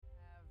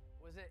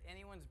Was it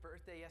anyone's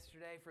birthday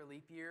yesterday for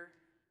leap year?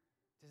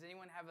 Does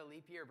anyone have a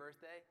leap year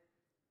birthday?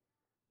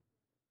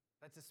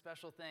 That's a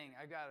special thing.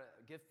 I got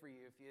a gift for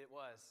you if it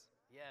was.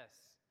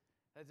 Yes.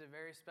 That's a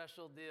very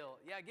special deal.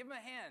 Yeah, give him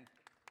a hand.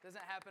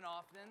 Doesn't happen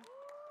often.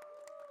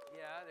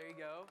 Yeah, there you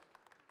go.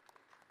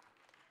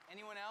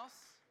 Anyone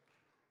else?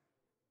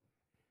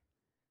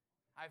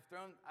 I've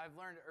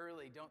learned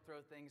early, don't throw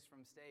things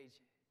from stage.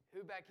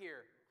 Who back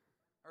here?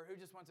 Or who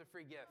just wants a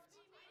free gift?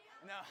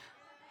 No.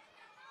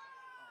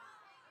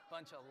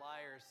 Bunch of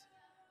liars.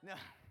 No.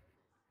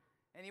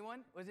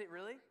 Anyone? Was it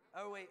really?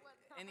 Oh, wait.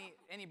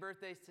 Any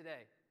birthdays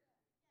today?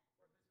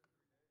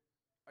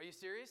 Are you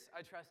serious?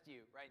 I trust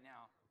you right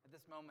now. At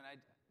this moment, I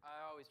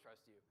always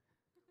trust you.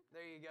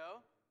 There you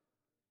go.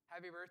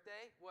 Happy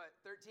birthday. What,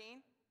 13?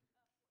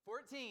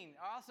 14.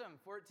 Awesome.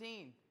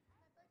 14.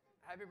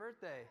 Happy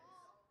birthday.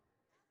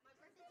 My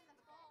birthday's in the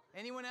fall.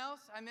 Anyone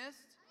else I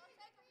missed?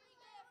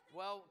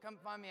 Well,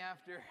 come find me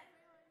after.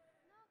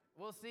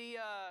 We'll see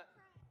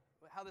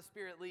how the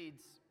Spirit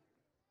leads.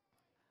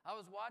 I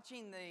was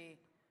watching the,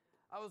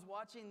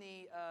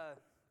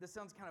 this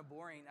sounds kind of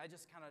boring. I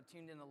just kind of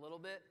tuned in a little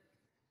bit.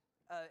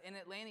 In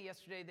Atlanta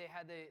yesterday, they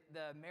had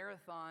the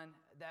marathon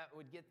that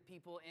would get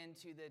people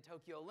into the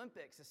Tokyo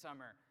Olympics this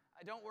summer.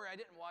 Don't worry, I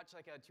didn't watch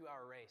like a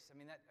 2-hour race. I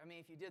mean,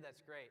 if you did,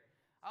 that's great.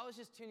 I was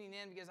just tuning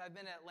in because I've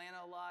been to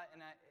Atlanta a lot,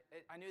 and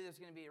I knew there was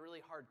going to be a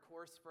really hard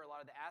course for a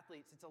lot of the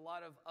athletes. It's a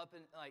lot of a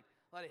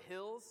lot of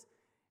hills,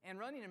 and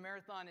running a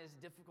marathon is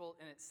difficult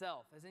in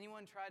itself. Has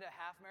anyone tried a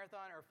half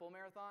marathon or a full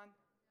marathon? No.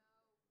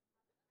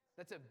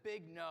 That's a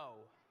big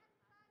no.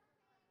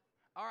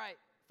 All right,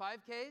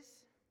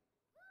 5Ks?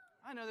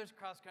 I know there's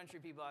cross-country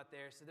people out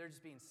there, so they're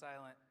just being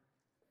silent.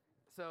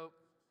 So,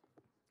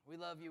 we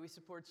love you, we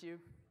support you.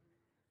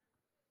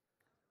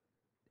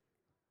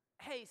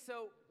 Hey,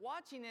 so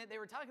watching it, they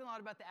were talking a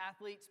lot about the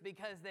athletes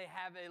because they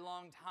have a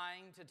long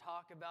time to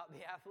talk about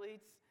the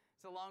athletes.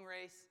 It's a long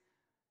race,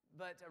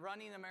 but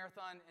running a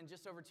marathon in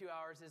just over 2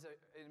 hours is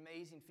an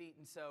amazing feat.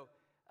 And so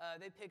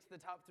they picked the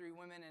top 3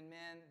 women and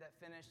men that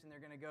finished, and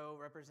they're going to go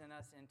represent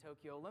us in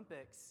Tokyo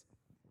Olympics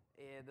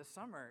this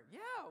summer.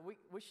 Yeah,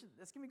 we should.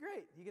 That's going to be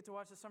great. You get to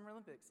watch the Summer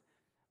Olympics.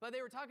 But they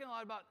were talking a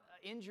lot about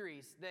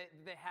injuries that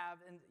they have,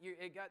 and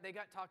they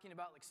got talking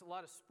about like a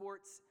lot of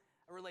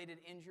sports-related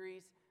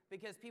injuries.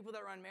 Because people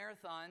that run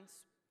marathons,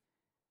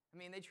 I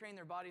mean, they train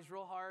their bodies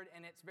real hard,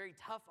 and it's very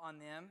tough on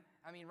them.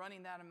 I mean,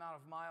 running that amount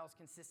of miles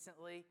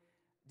consistently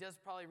does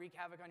probably wreak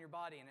havoc on your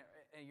body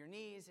and your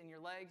knees and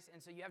your legs,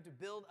 and so you have to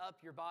build up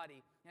your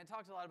body. And it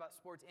talks a lot about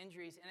sports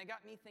injuries, and it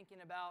got me thinking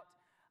about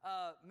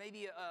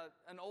maybe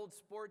an old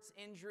sports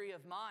injury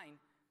of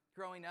mine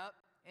growing up.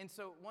 And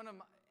so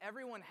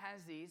everyone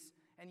has these,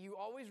 and you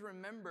always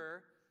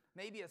remember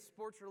maybe a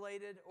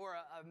sports-related or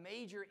a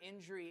major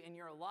injury in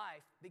your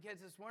life because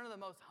it's one of the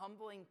most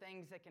humbling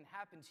things that can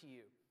happen to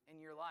you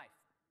in your life.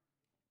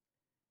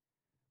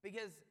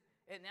 Because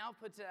it now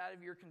puts it out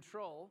of your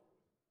control.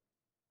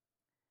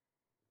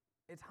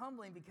 It's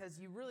humbling because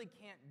you really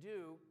can't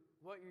do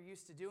what you're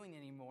used to doing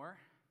anymore,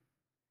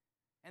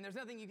 and there's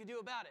nothing you can do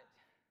about it.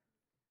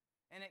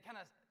 And it kind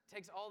of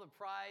takes all the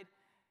pride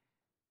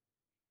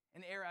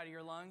and air out of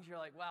your lungs. You're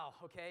like, wow,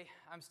 okay,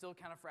 I'm still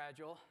kind of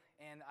fragile,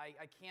 and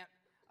I can't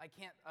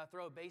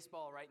throw a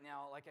baseball right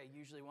now like I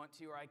usually want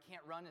to, or I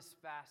can't run as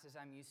fast as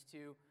I'm used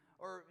to,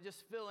 or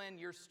just fill in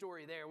your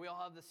story there. We all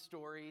have the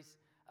stories.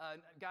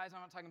 Guys,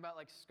 I'm not talking about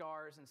like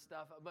scars and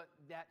stuff, but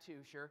that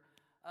too, sure.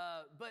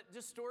 But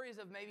just stories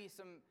of maybe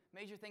some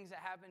major things that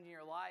happened in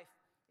your life.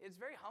 It's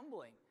very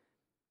humbling.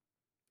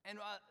 And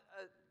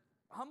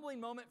a humbling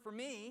moment for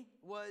me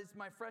was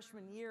my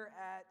freshman year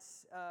at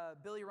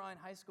Billy Ryan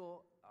High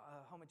School,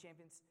 home of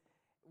champions.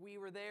 We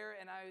were there,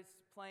 and I was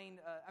playing,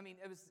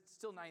 it was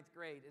still 9th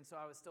grade, and so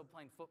I was still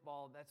playing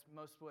football. That's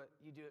most what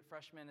you do at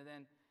freshman, and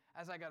then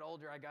as I got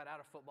older, I got out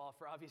of football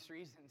for obvious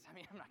reasons. I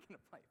mean, I'm not going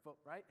to play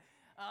football, right?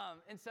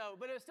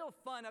 But it was still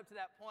fun up to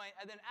that point,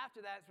 and then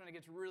after that is when it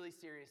gets really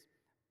serious.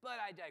 But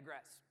I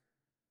digress.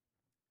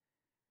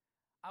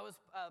 I was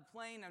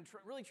playing, I'm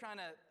really trying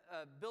to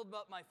build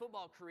up my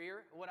football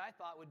career, what I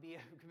thought would be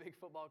a big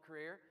football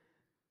career.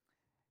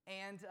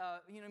 And,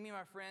 me and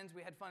my friends,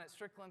 we had fun at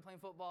Strickland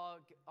playing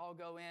football, all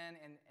go in,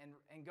 and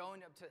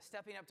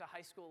stepping up to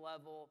high school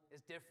level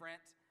is different.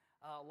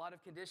 A lot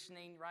of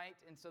conditioning, right?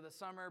 And so the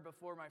summer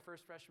before my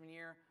first freshman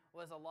year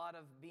was a lot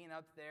of being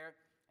up there.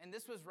 And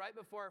this was right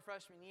before our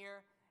freshman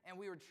year, and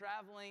we were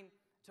traveling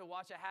to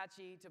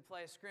Waxahachie to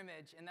play a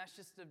scrimmage, and that's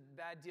just a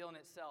bad deal in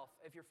itself.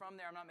 If you're from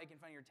there, I'm not making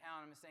fun of your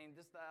town. I'm just saying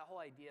just the whole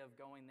idea of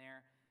going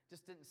there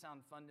just didn't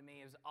sound fun to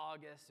me. It was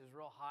August. It was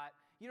real hot.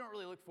 You don't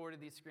really look forward to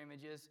these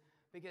scrimmages,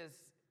 because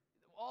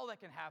all that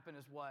can happen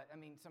is what? I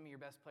mean, some of your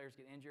best players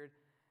get injured.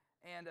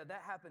 And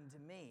that happened to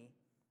me.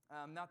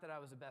 Not that I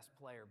was the best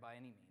player by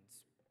any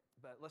means.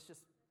 But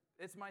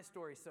it's my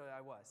story, so I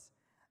was.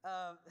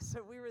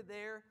 So we were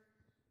there,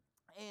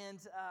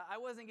 and I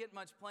wasn't getting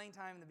much playing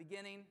time in the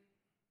beginning.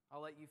 I'll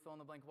let you fill in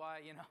the blank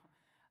why,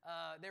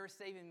 They were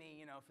saving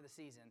me, for the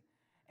season.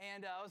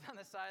 And I was on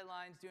the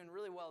sidelines doing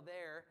really well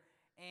there.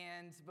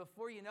 And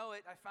before you know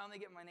it, I finally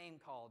get my name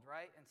called,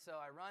 right? And so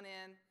I run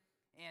in,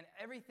 and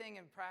everything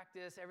in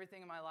practice,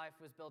 everything in my life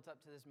was built up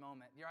to this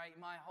moment, right?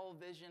 My whole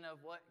vision of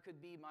what could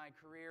be my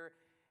career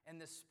in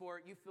this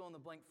sport, you fill in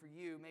the blank for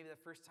you. Maybe the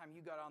first time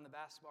you got on the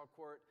basketball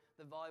court,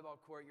 the volleyball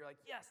court, you're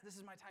like, yes, this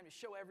is my time to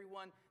show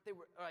everyone. They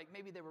were like,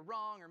 maybe they were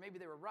wrong, or maybe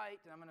they were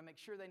right, and I'm going to make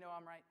sure they know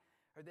I'm right,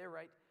 or they're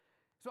right.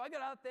 So I got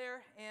out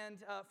there,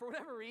 and for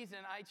whatever reason,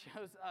 I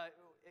chose,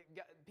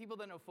 people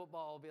that know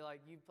football will be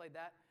like, you played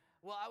that?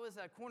 Well, I was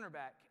a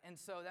cornerback, and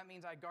so that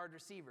means I guard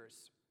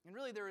receivers. And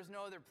really, there was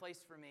no other place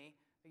for me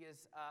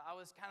because I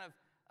was kind of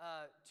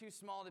too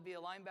small to be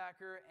a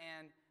linebacker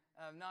and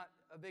not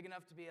big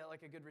enough to be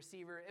a good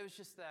receiver. It was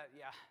just that,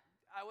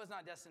 I was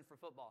not destined for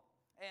football.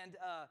 And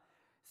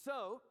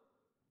so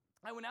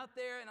I went out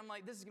there, and I'm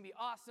like, this is going to be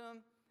awesome.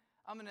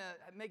 I'm going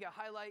to make a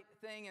highlight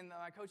thing, and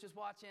my coach is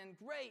watching.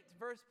 Great,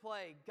 first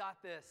play,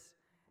 got this.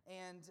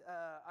 And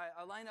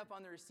I line up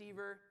on the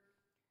receiver.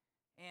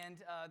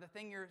 And the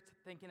thing you're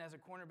thinking as a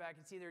cornerback,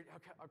 it's either,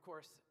 of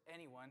course,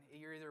 anyone.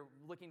 You're either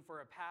looking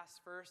for a pass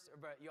first,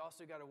 but you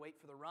also got to wait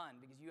for the run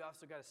because you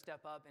also got to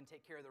step up and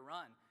take care of the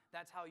run.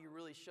 That's how you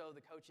really show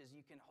the coaches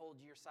you can hold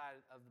your side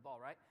of the ball,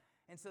 right?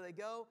 And so they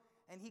go,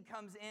 and he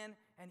comes in,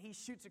 and he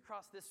shoots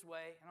across this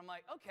way. And I'm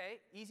like,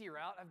 okay, easy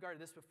route. I've guarded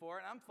this before.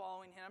 And I'm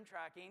following him. I'm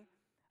tracking.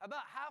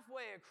 About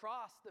halfway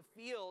across the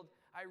field,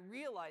 I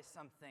realized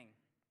something.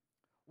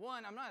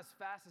 One, I'm not as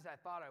fast as I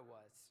thought I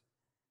was.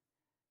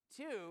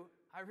 Two,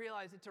 I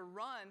realized it's a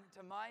run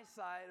to my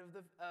side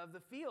of the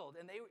field,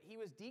 and he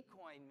was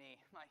decoying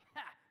me. I'm like,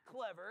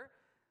 clever,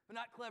 but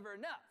not clever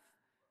enough.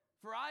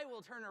 For I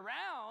will turn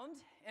around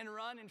and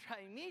run and try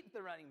and meet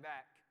the running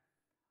back.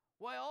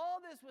 While all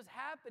this was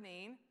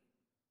happening,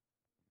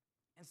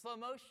 in slow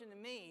motion to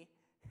me,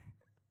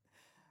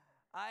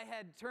 I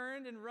had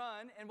turned and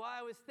run, and while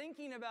I was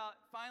thinking about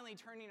finally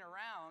turning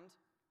around,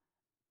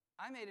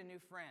 I made a new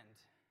friend.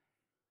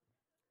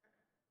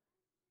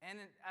 And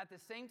at the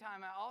same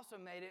time, I also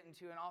made it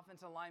into an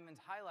offensive lineman's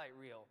highlight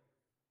reel.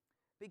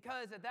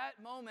 Because at that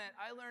moment,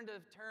 I learned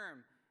a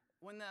term.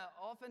 When the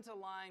offensive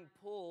line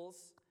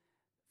pulls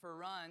for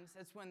runs,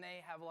 that's when they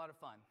have a lot of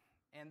fun.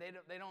 And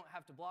they don't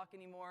have to block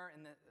anymore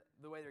in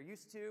the way they're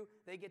used to.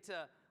 They get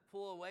to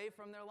pull away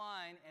from their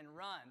line and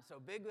run.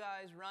 So big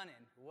guys running,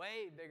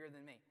 way bigger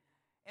than me.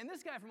 And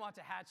this guy from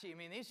Waxahachie,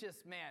 he's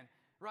just,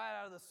 right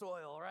out of the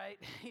soil, right?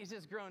 He's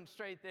just grown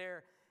straight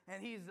there.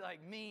 And he's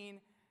like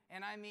mean.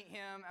 And I meet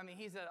him.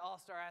 He's an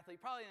all-star athlete,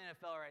 probably in the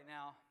NFL right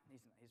now.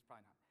 He's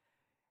probably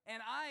not.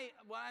 And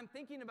when I'm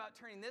thinking about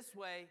turning this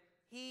way,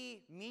 he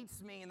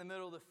meets me in the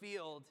middle of the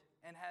field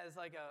and has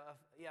like a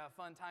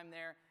fun time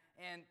there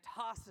and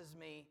tosses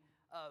me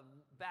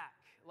back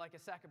like a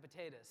sack of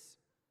potatoes.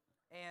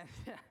 And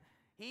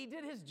he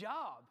did his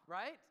job,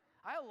 right?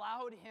 I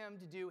allowed him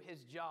to do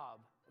his job.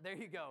 There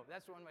you go.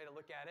 That's one way to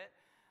look at it.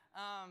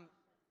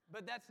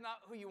 But that's not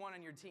who you want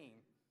on your team.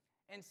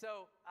 And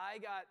so I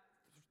got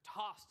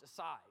tossed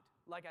aside,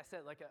 like I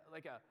said, like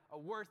a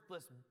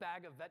worthless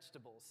bag of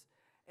vegetables.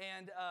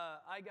 And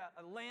I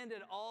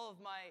landed all of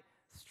my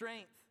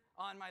strength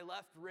on my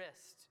left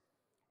wrist.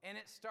 And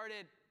it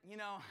started,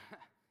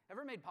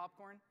 ever made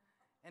popcorn?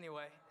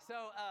 Anyway,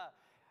 so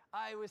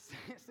I was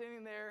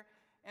sitting there,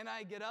 and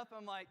I get up.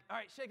 I'm like, all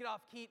right, shake it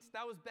off, Keats.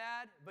 That was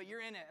bad, but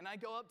you're in it. And I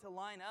go up to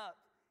line up.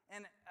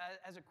 And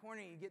as a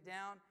corner, you get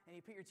down, and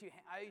you put your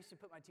I used to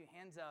put my two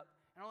hands up,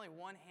 and only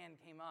one hand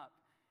came up.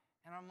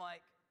 And I'm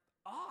like,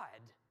 odd.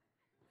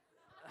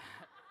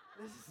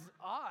 This is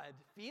odd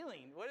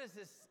feeling. What is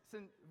this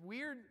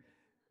weird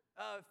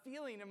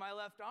feeling in my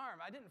left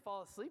arm? I didn't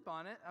fall asleep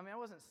on it. I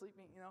wasn't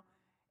sleeping,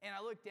 And I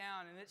look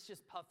down, and it's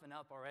just puffing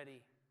up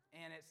already,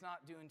 and it's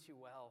not doing too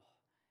well.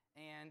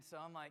 And so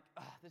I'm like,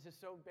 this is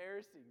so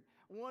embarrassing.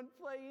 One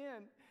play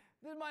in,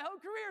 then my whole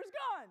career is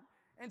gone.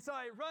 And so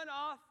I run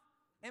off,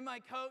 and my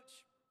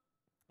coach,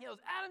 he goes,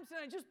 Adamson,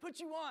 I just put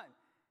you on.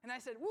 And I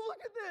said, well,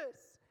 look at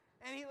this.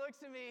 And he looks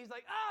at me, he's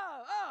like,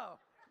 oh,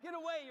 get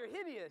away, you're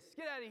hideous,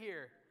 get out of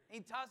here. And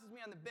he tosses me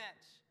on the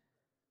bench.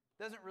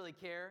 Doesn't really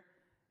care.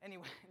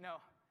 Anyway, no,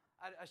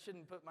 I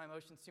shouldn't put my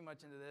emotions too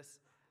much into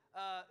this.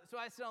 So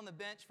I sit on the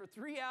bench for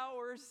 3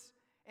 hours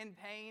in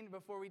pain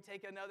before we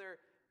take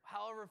another,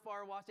 however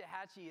far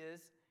Waxahachie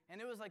is. And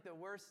it was like the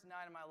worst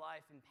night of my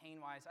life in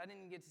pain-wise. I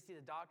didn't get to see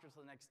the doctor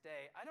till the next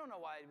day. I don't know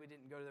why we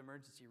didn't go to the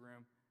emergency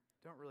room.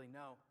 Don't really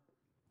know.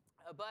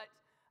 But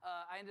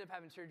I ended up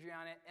having surgery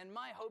on it, and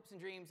my hopes and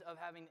dreams of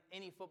having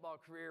any football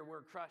career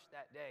were crushed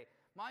that day.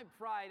 My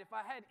pride, if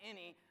I had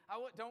any,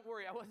 don't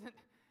worry,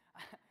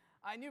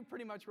 I knew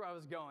pretty much where I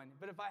was going,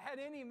 but if I had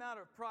any amount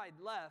of pride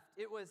left,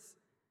 it was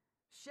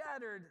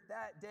shattered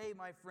that day,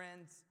 my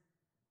friends.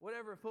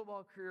 Whatever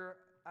football career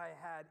I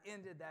had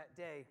ended that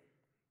day.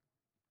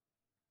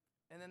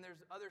 And then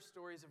there's other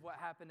stories of what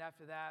happened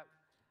after that.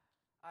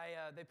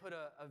 They put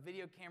a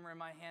video camera in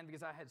my hand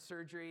because I had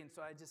surgery, and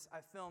so I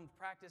filmed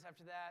practice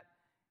after that.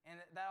 And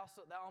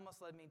that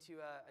almost led me to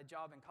a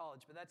job in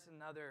college, but that's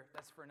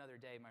for another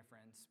day, my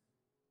friends.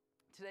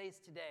 Today's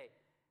today.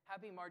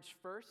 Happy March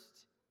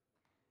 1st.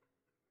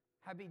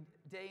 Happy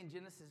day in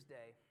Genesis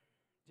Day,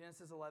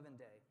 Genesis 11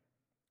 day.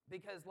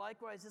 Because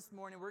likewise this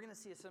morning, we're going to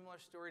see a similar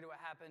story to what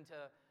happened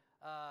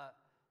to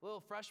little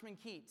freshman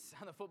Keats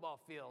on the football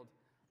field.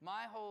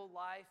 My whole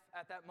life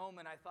at that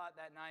moment, I thought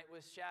that night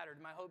was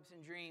shattered. My hopes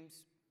and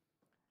dreams,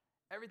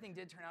 everything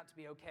did turn out to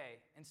be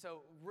okay. And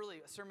so really,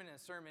 a sermon in a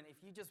sermon,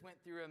 if you just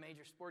went through a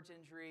major sports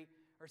injury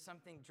or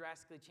something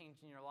drastically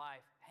changed in your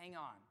life, hang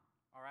on,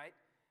 all right?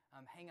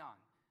 Hang on.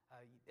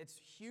 It's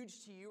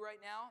huge to you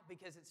right now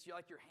because it's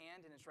like your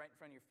hand and it's right in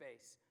front of your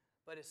face.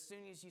 But as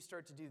soon as you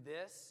start to do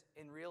this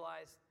and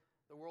realize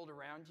the world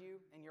around you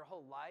and your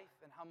whole life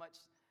and how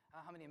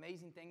many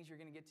amazing things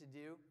you're going to get to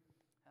do,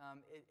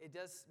 it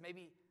does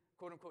maybe,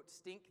 quote unquote,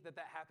 stink that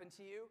happened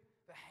to you,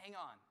 but hang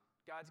on.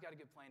 God's got a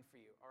good plan for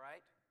you, all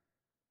right?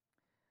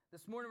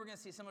 This morning we're going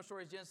to see similar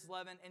stories, Genesis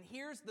 11, and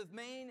here's the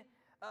main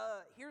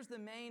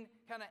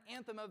kind of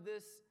anthem of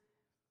this,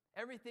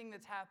 everything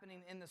that's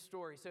happening in the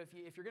story. So if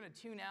you're going to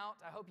tune out,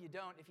 I hope you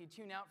don't. If you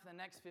tune out for the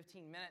next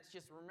 15 minutes,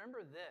 just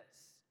remember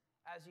this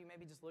as you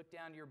maybe just look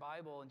down to your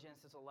Bible in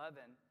Genesis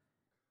 11.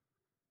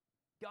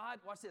 God,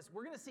 watch this.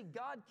 We're going to see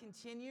God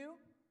continue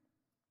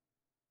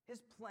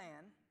his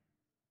plan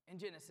in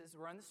Genesis.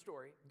 We're on the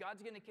story.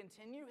 God's going to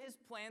continue his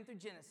plan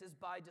through Genesis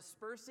by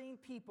dispersing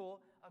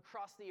people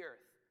across the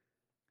earth.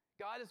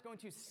 God is going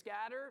to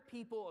scatter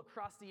people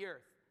across the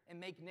earth and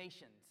make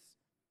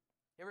nations.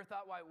 You ever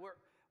thought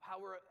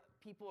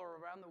people are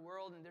around the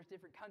world and there's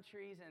different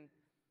countries? And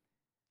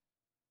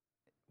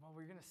well,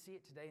 we're going to see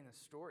it today in the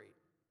story.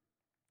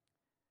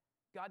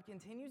 God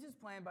continues his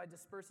plan by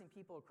dispersing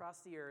people across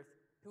the earth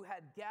who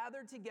had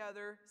gathered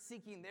together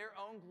seeking their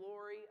own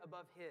glory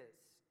above his.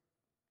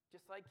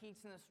 Just like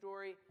Keats in the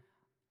story,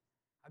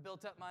 I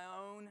built up my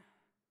own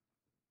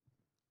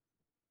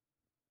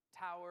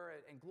tower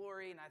and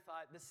glory, and I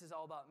thought, this is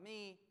all about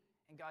me,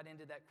 and God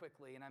ended that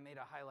quickly, and I made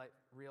a highlight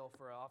reel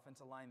for an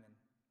offensive lineman.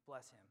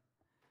 Bless him.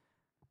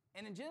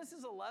 And in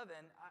Genesis 11,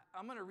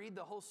 I'm going to read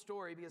the whole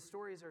story because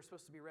stories are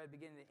supposed to be read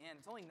beginning to end.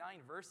 It's only 9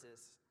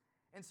 verses.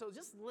 And so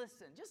just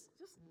listen. Just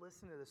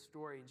listen to the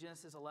story in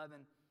Genesis 11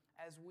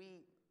 as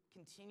we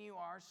continue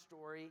our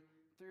story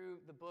through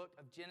the book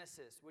of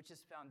Genesis, which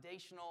is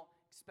foundational,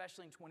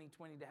 especially in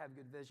 2020, to have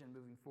good vision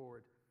moving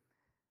forward.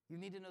 You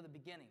need to know the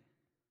beginning.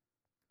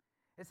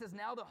 It says,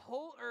 now the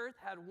whole earth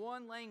had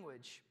one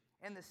language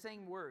and the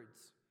same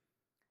words.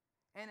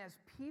 And as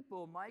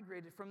people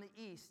migrated from the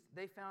east,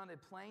 they found a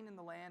plain in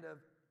the land of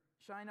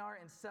Shinar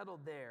and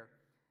settled there.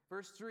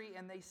 Verse 3,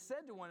 and they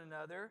said to one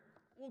another,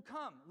 well,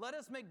 come, let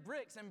us make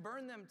bricks and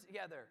burn them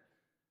together.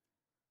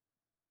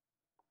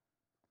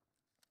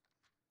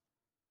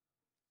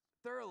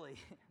 Thoroughly.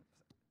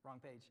 Wrong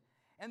page.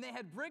 And they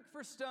had brick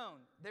for stone.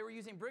 They were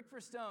using brick for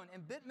stone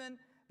and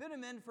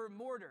bitumen for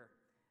mortar.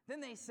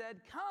 Then they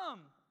said, come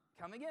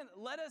again,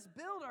 let us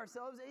build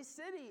ourselves a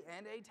city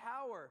and a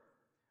tower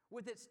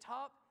with its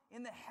top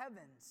in the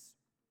heavens.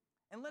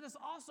 And let us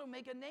also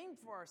make a name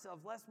for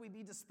ourselves, lest we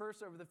be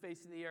dispersed over the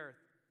face of the earth.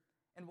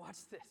 And watch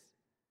this.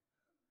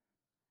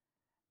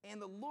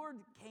 And the Lord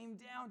came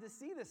down to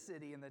see the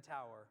city and the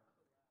tower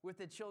which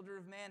the children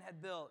of man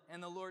had built.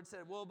 And the Lord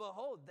said, well,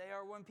 behold, they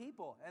are one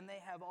people, and they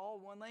have all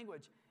one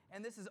language.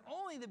 And this is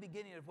only the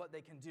beginning of what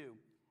they can do.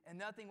 And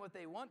nothing what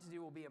they want to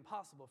do will be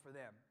impossible for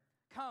them.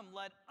 Come,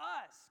 let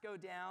us go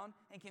down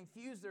and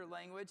confuse their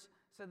language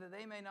so that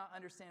they may not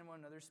understand one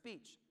another's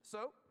speech.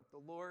 So the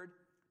Lord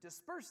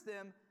dispersed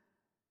them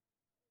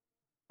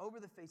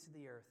over the face of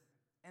the earth,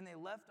 and they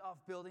left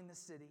off building the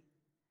city.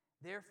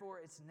 Therefore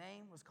its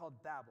name was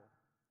called Babel,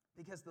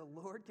 because the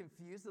Lord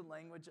confused the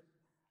language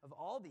of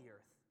all the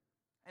earth.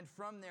 And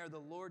from there the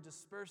Lord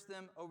dispersed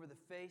them over the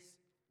face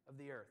of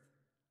the earth.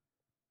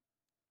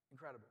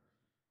 Incredible.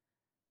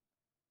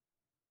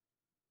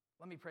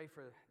 Let me pray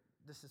for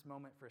this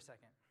moment for a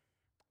second.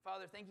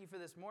 Father, thank you for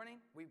this morning.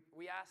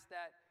 We ask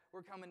that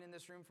we're coming in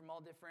this room from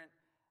all different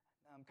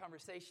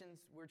conversations.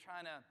 We're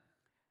trying to,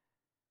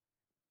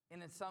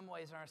 and in some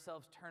ways in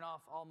ourselves, turn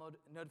off all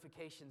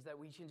notifications, that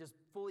we can just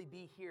fully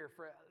be here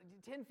for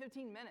 10,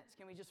 15 minutes.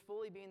 Can we just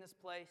fully be in this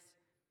place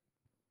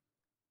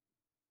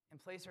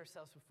and place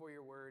ourselves before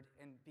your word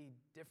and be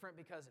different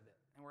because of it?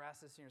 And we're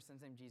asking this in your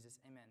son's name, Jesus.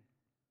 Amen.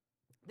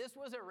 This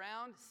was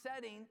around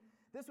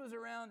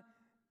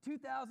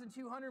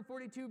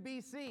 2242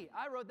 BC.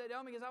 I wrote that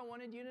down because I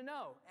wanted you to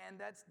know, and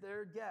that's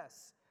their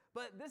guess.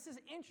 But this is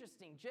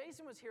interesting.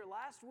 Jason was here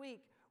last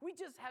week. We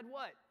just had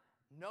what?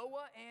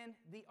 Noah and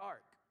the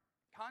ark.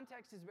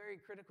 Context is very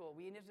critical.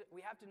 We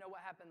have to know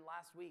what happened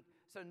last week.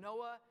 So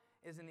Noah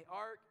is in the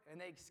ark,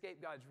 and they escape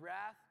God's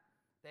wrath.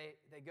 They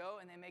go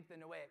and they make the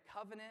Noahic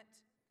covenant.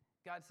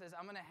 God says,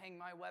 I'm going to hang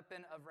my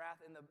weapon of wrath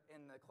in the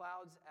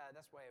clouds.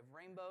 That's why I have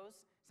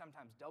rainbows,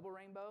 sometimes double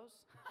rainbows.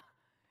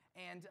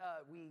 And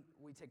we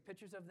take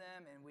pictures of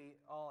them, and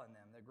we awe in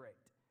them. They're great.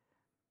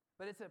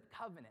 But it's a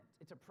covenant.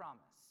 It's a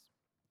promise.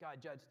 God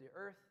judged the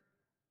earth.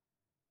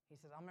 He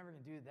says, I'm never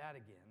going to do that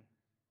again.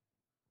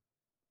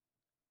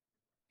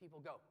 People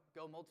go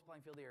multiply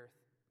and fill the earth.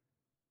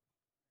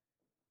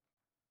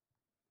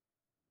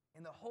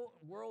 In the whole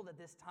world at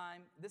this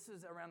time, this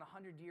is around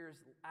 100 years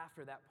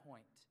after that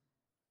point.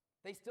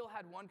 They still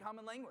had one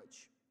common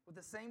language. With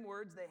the same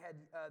words, they had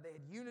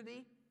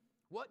unity.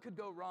 What could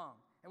go wrong?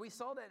 And we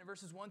saw that in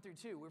verses 1 through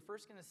 2. We're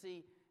first going to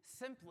see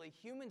simply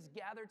humans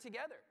gathered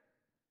together.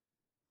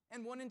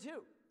 And 1 and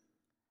 2.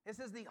 It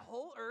says the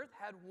whole earth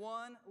had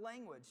one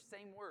language,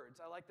 same words.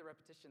 I like the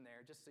repetition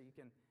there, just so you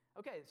can,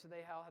 okay, so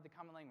they all had the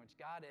common language.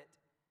 Got it.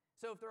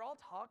 So if they're all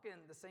talking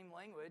the same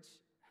language,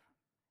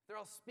 they're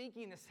all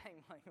speaking the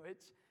same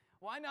language,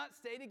 why not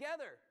stay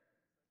together?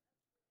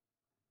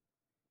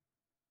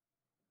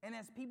 And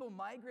as people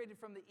migrated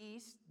from the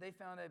east, they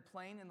found a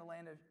plain in the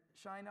land of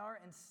Shinar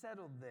and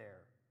settled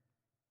there.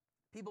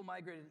 People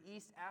migrated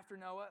east after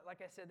Noah.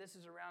 Like I said, this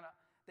is around,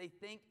 they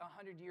think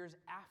 100 years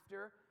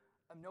after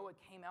Noah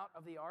came out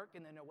of the ark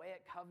and the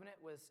Noahic covenant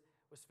was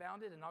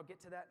founded, and I'll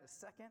get to that in a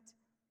second.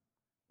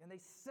 And they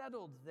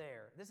settled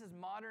there. This is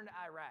modern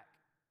Iraq.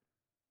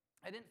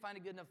 I didn't find a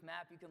good enough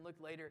map. You can look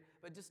later,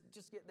 but just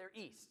get there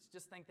east.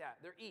 Just think that.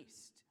 They're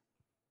east.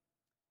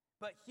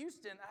 But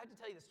Houston, I have to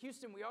tell you this.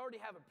 Houston, we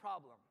already have a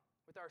problem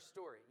with our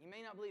story. You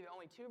may not believe it.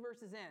 Only 2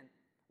 verses in.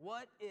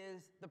 What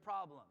is the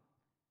problem?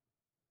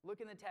 Look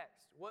in the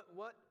text. What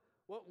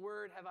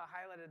word have I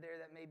highlighted there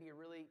that may be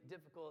really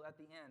difficult at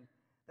the end?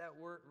 That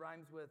word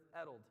rhymes with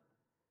ettled.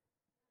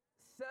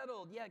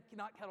 Settled. Yeah,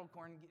 not kettle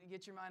corn.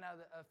 Get your mind out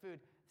of food.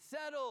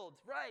 Settled.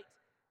 Right.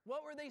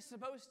 What were they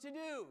supposed to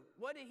do?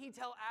 What did he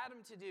tell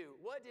Adam to do?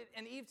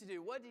 And Eve to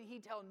do? What did he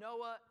tell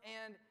Noah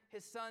and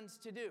his sons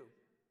to do?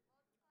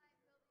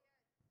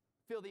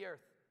 Fill the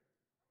earth.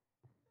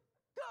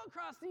 Go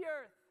across the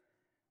earth.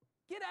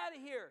 Get out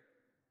of here.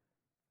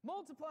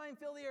 Multiply and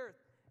fill the earth.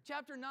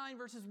 Chapter 9,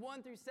 verses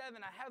 1 through 7.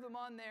 I have them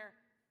on there.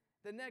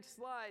 The next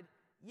slide.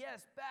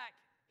 Yes, back.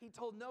 He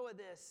told Noah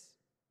this.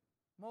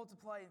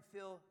 Multiply and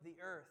fill the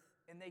earth.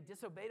 And they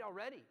disobeyed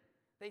already.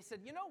 They said,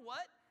 you know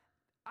what?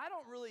 I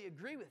don't really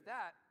agree with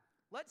that.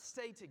 Let's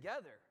stay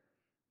together.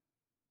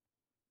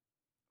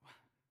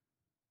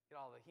 Get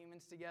all the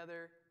humans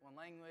together, one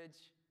language.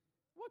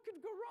 What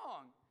could go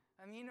wrong?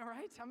 I mean, all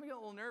right, I'm getting a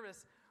little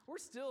nervous. We're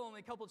still only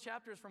a couple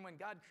chapters from when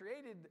God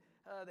created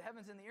the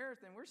heavens and the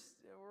earth, and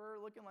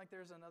we're looking like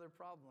there's another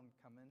problem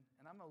coming,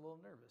 and I'm a little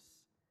nervous.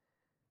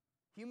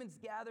 Humans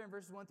gather in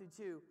verses 1 through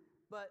 2,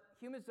 but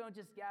humans don't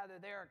just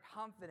gather, they are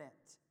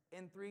confident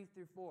in 3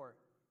 through 4.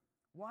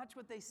 Watch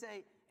what they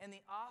say. And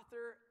the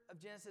author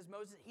of Genesis,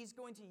 Moses, he's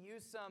going to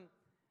use some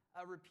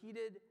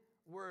repeated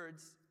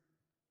words,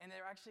 and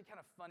they're actually kind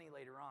of funny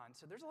later on.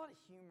 So there's a lot of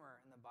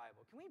humor in the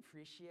Bible. Can we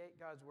appreciate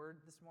God's word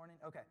this morning?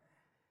 Okay.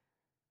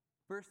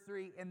 Verse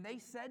 3, and they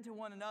said to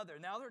one another,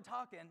 now they're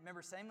talking,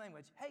 remember, same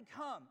language, hey,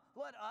 come,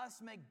 let us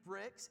make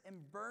bricks and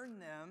burn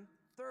them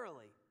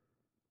thoroughly.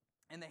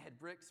 And they had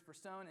bricks for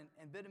stone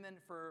and bitumen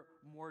for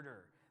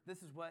mortar.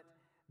 This is what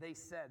they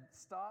said.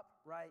 Stop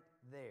right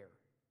there.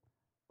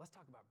 Let's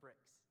talk about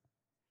bricks.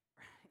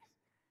 Right?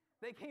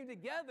 They came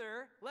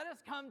together. Let us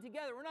come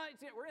together. We're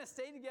going to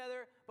stay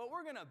together, but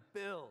we're going to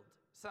build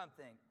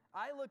something.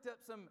 I looked up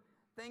some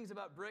things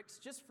about bricks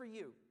just for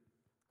you.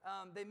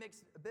 They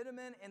mixed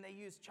bitumen and they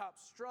used chopped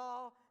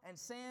straw and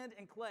sand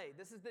and clay.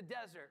 This is the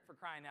desert, for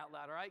crying out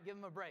loud, all right? Give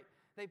them a break.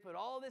 They put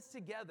all this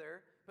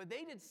together, but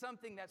they did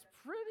something that's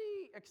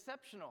pretty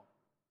exceptional.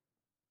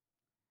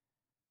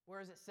 Where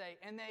does it say?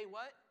 And they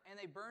what? And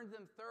they burned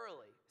them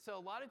thoroughly. So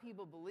a lot of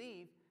people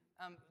believe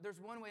there's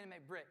one way to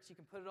make bricks. You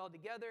can put it all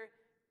together,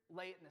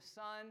 lay it in the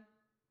sun.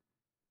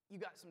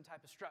 You got some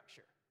type of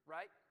structure,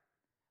 right?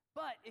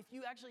 But if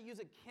you actually use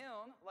a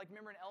kiln, like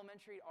remember in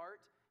elementary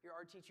art, your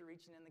art teacher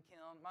reaching in the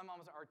kiln. My mom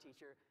was an art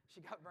teacher.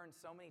 She got burned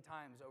so many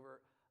times over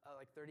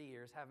like 30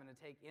 years having to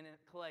take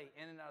clay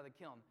in and out of the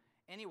kiln.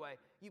 Anyway,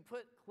 you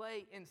put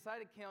clay inside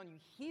a kiln, you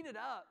heat it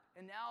up,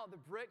 and now the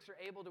bricks are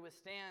able to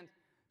withstand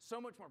so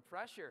much more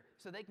pressure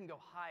so they can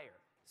go higher.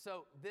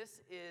 So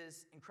this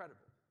is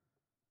incredible.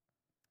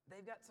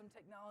 They've got some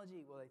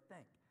technology, well, they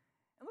think.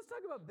 And let's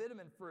talk about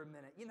bitumen for a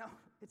minute. You know,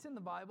 it's in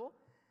the Bible.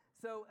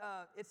 So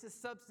it's a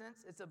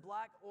substance. It's a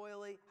black,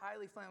 oily,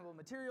 highly flammable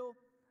material,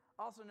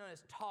 also known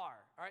as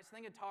tar. All right, so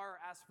think of tar or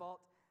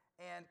asphalt.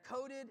 And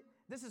coated,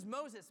 this is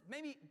Moses.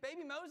 Maybe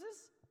baby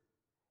Moses?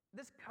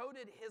 This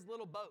coated his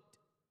little boat,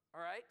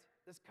 all right?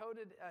 This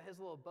coated his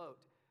little boat.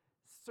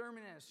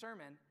 Sermon in a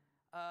sermon,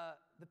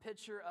 the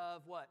picture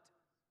of what?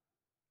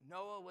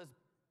 Noah was,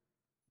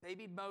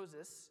 baby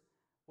Moses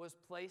was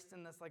placed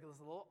in this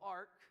little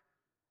ark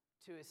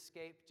to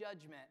escape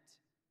judgment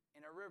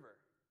in a river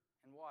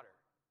and water.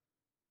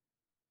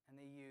 And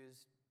they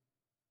used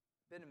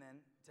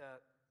bitumen to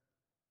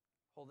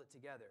hold it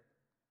together.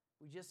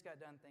 We just got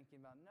done thinking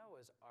about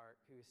Noah's ark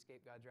who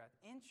escaped God's wrath.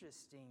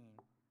 Interesting.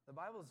 The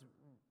Bible's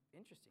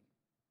interesting.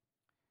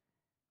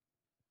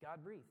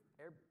 God breathed.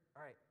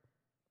 All right.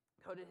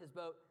 Coated his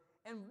boat.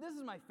 And this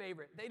is my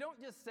favorite. They don't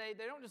just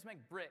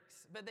make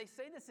bricks, but they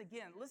say this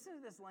again. Listen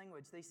to this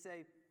language. They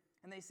said,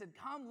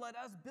 come, let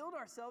us build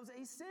ourselves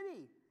a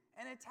city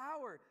and a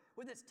tower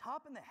with its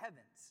top in the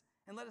heavens,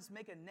 and let us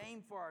make a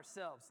name for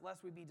ourselves,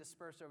 lest we be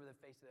dispersed over the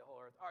face of the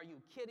whole earth. Are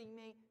you kidding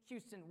me?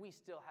 Houston, we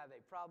still have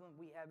a problem.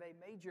 We have a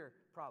major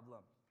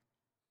problem.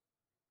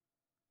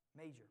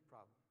 Major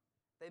problem.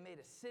 They made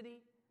a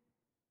city.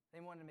 They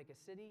wanted to make a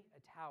city,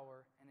 a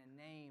tower, and a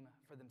name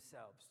for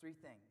themselves. 3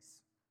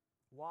 things.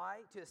 Why?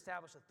 To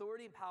establish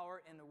authority and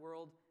power in the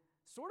world,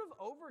 sort of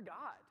over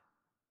God.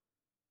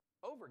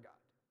 Over God.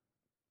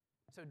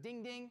 So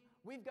ding, ding,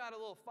 we've got a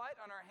little fight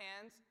on our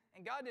hands,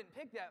 and God didn't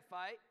pick that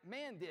fight.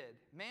 Man did.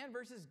 Man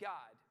versus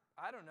God.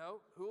 I don't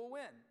know. Who will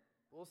win?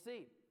 We'll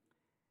see.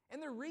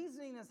 And the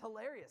reasoning is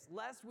hilarious.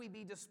 Lest we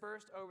be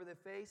dispersed over the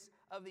face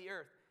of the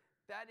earth.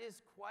 That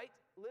is quite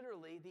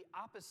literally the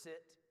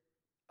opposite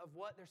of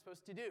what they're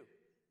supposed to do.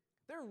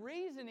 Their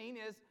reasoning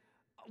is,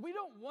 we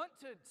don't want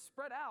to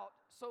spread out,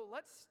 so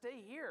let's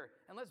stay here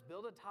and let's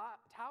build a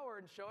tower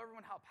and show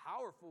everyone how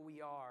powerful we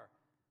are.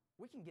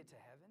 We can get to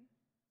heaven.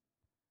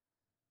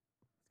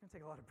 It's going to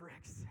take a lot of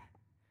bricks.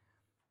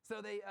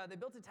 So they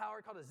built a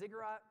tower called a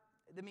ziggurat.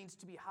 That means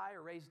to be high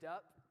or raised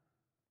up.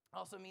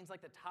 Also means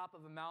like the top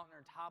of a mountain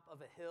or top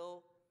of a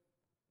hill.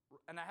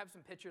 And I have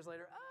some pictures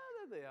later.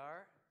 There they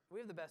are. We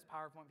have the best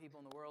PowerPoint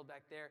people in the world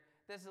back there.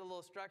 This is a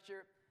little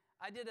structure.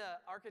 I did an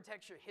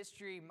architecture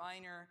history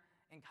minor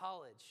in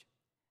college.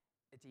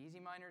 It's an easy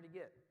minor to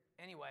get.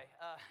 Anyway,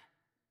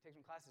 take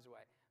some classes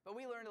away. But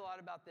we learned a lot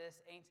about this,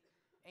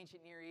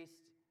 ancient Near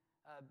East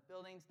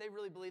buildings. They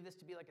really believe this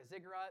to be like a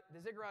ziggurat.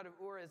 The ziggurat of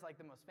Ur is like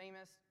the most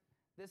famous.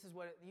 This is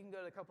what, you can go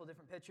to a couple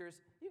different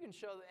pictures. You can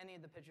show any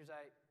of the pictures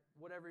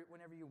whenever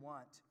you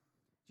want.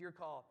 It's your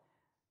call.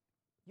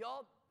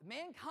 Y'all,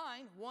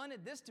 mankind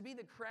wanted this to be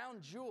the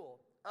crown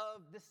jewel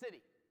of the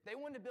city. They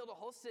wanted to build a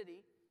whole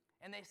city,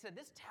 and they said,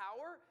 this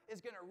tower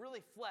is going to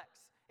really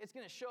flex. It's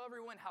going to show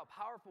everyone how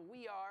powerful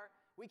we are.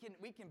 We can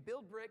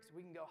build bricks.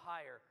 We can go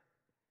higher.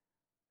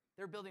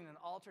 They're building an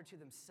altar to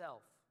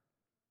themselves.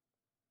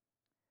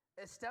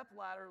 A step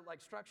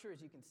ladder-like structure,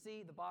 as you can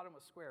see, the bottom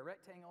was square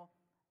rectangle.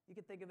 You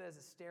could think of it as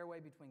a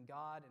stairway between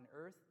God and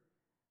earth.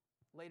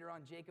 Later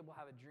on, Jacob will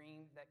have a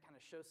dream that kind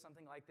of shows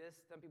something like this.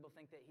 Some people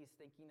think that he's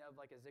thinking of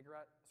like a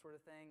ziggurat sort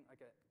of thing,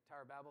 like a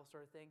Tower of Babel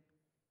sort of thing.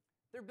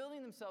 They're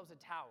building themselves a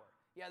tower.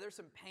 Yeah, there's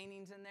some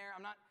paintings in there.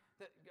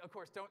 Of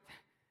course, the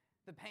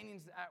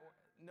paintings,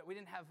 we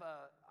didn't have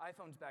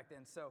iPhones back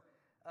then, so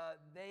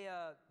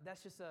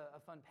that's just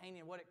a fun painting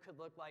of what it could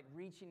look like,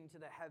 reaching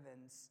into the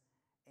heavens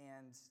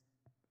and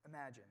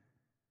imagine.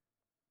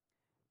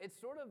 It's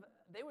sort of,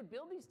 they would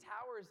build these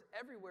towers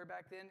everywhere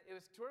back then. It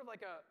was sort of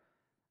like a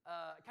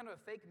kind of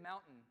a fake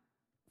mountain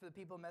for the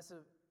people of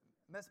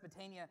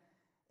Mesopotamia.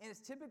 And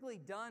it's typically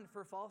done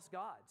for false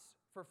gods,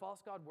 for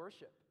false god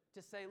worship.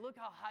 To say, look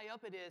how high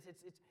up it is.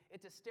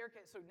 It's a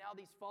staircase. So now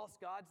these false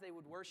gods they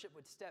would worship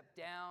would step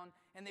down,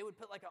 and they would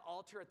put like an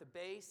altar at the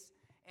base,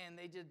 and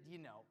they did,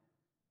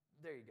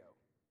 there you go.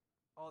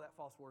 All that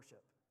false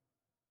worship.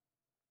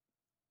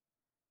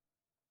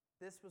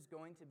 This was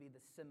going to be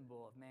the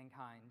symbol of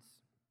mankind's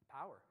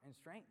power and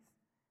strength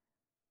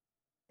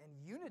and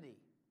unity.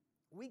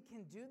 We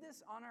can do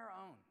this on our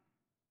own.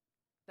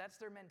 That's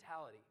their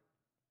mentality.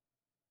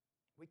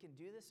 We can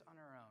do this on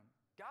our own.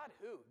 God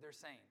who, they're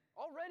saying.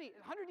 Already,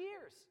 100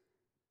 years.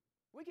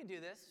 We can do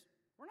this.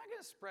 We're not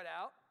going to spread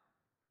out.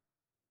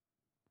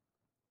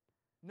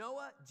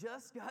 Noah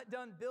just got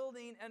done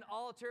building an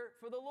altar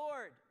for the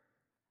Lord.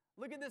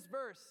 Look at this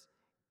verse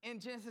in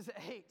Genesis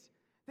 8.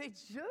 They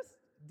just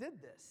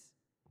did this.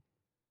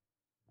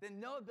 Then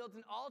Noah built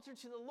an altar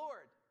to the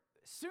Lord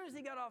as soon as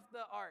he got off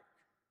the ark.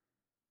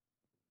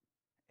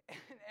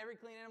 And every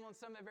clean animal and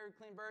some of every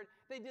clean bird,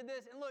 they did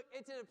this. And look,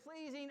 it's a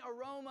pleasing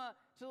aroma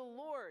to the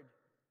Lord.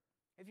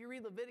 If you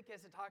read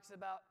Leviticus, it talks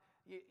about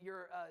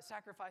your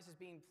sacrifices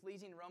being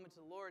pleasing aroma to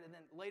the Lord. And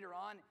then later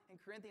on in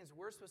Corinthians,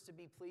 we're supposed to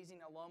be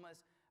pleasing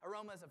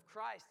aromas of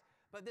Christ.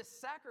 But this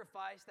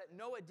sacrifice that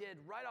Noah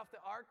did right off the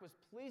ark was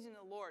pleasing to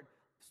the Lord.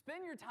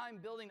 Spend your time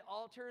building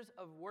altars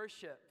of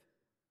worship.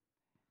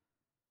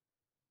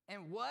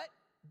 And what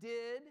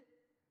did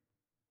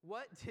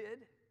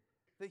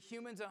the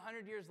humans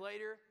 100 years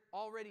later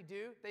already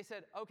do? They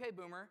said, okay,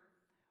 boomer,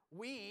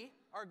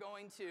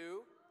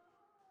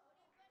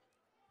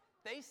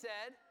 they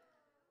said,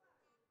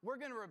 we're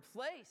going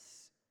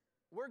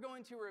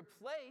to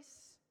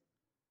replace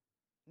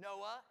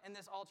Noah and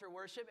this altar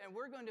worship, and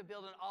we're going to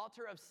build an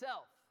altar of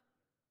self.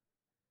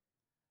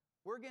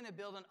 We're going to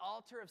build an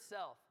altar of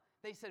self.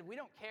 They said, we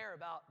don't care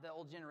about the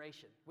old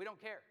generation. We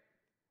don't care.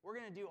 We're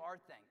going to do our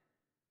thing.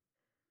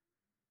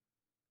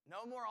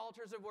 No more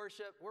altars of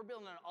worship. We're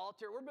building an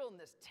altar. We're building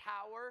this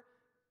tower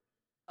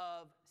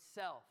of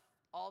self.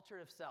 Altar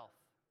of self.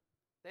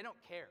 They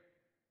don't care.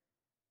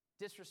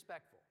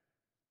 Disrespectful.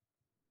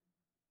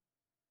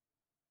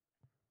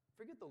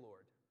 Forget the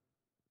Lord.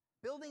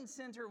 Building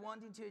center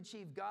wanting to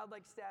achieve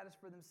godlike status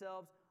for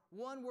themselves.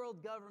 One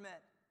world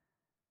government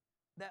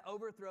that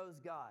overthrows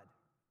God.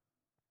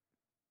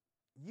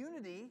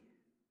 Unity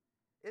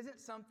isn't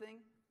something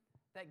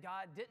that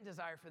God didn't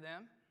desire for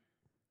them.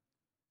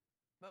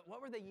 But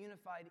what were they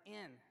unified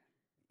in?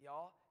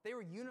 y'all. They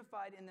were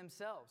unified in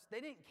themselves. They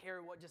didn't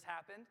care what just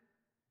happened.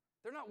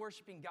 They're not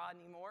worshiping God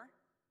anymore.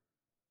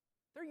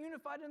 They're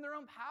unified in their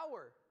own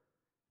power.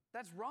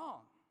 That's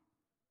wrong.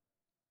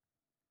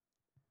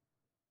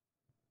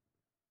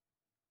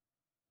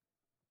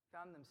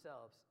 Found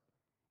themselves.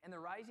 And the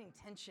rising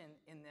tension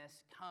in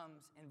this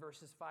comes in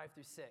verses 5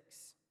 through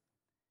 6.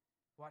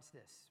 Watch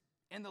this.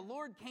 And the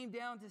Lord came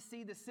down to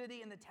see the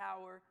city and the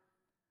tower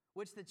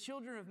which the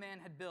children of man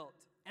had built.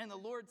 And the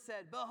Lord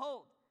said,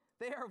 behold,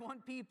 they are one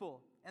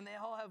people, and they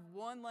all have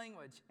one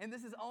language. And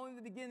this is only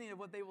the beginning of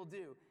what they will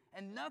do.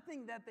 And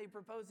nothing that they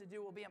propose to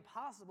do will be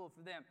impossible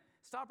for them.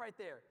 Stop right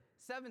there.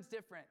 7's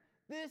different.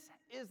 This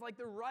is like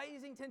the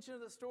rising tension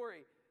of the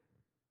story.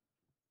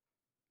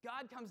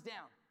 God comes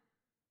down.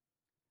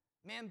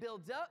 Man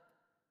builds up.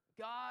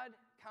 God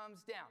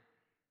comes down.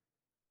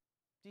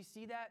 Do you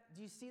see that?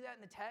 Do you see that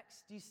in the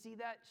text? Do you see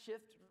that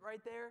shift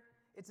right there?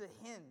 It's a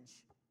hinge.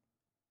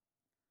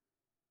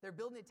 They're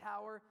building a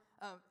tower.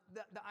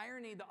 The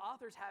irony, the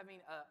author's having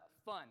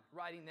fun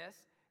writing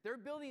this. They're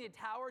building a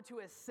tower to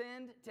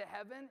ascend to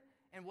heaven,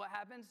 and what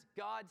happens?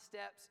 God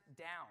steps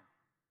down.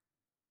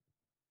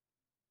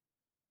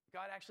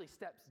 God actually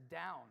steps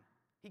down.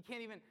 He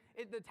can't even,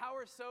 the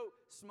tower is so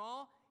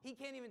small, he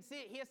can't even see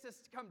it. He has to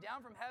come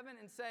down from heaven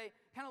and say,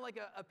 kind of like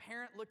a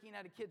parent looking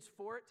at a kid's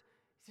fort.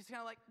 He's just kind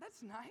of like,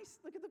 that's nice.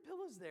 Look at the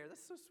pillows there.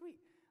 That's so sweet.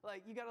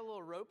 Like, you got a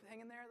little rope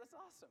hanging there. That's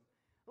awesome.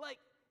 Like,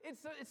 it's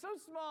so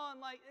small,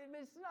 and like,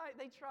 it's not,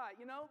 they try,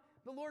 you know?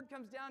 The Lord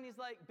comes down, he's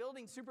like,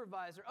 building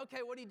supervisor.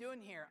 Okay, what are you doing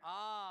here?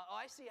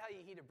 I see how you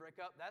heat a brick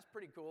up. That's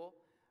pretty cool.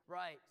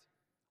 Right.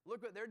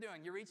 Look what they're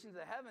doing. You're reaching to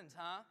the heavens,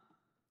 huh?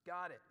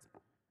 Got it.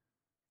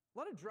 A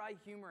lot of dry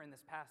humor in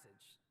this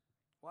passage.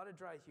 A lot of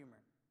dry humor.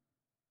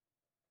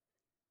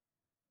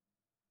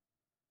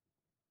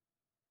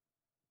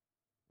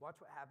 Watch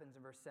what happens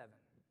in verse 7.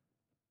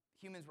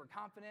 Humans were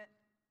confident,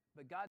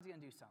 but God's going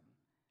to do something.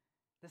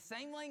 The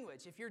same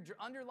language, if you're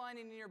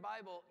underlining in your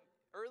Bible,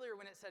 earlier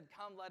when it said,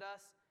 come, let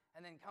us,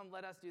 and then come,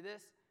 let us do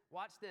this,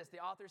 watch this. The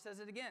author says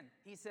it again.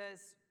 He says,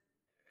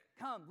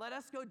 come, let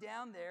us go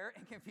down there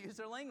and confuse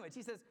their language.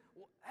 He says,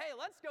 hey,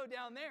 let's go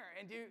down there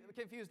and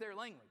confuse their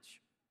language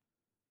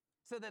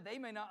so that they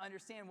may not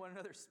understand one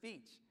another's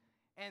speech.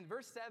 And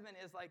verse 7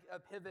 is like a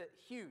pivot,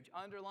 huge,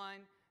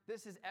 underline.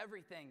 This is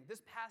everything.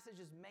 This passage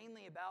is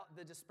mainly about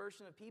the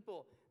dispersion of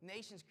people,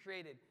 nations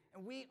created.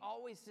 And we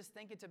always just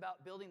think it's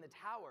about building the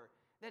tower.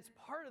 That's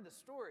part of the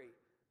story.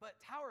 But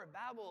Tower of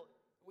Babel,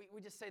 we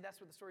just say that's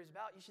what the story's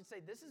about. You should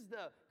say this is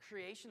the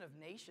creation of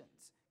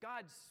nations.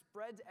 God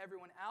spreads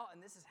everyone out,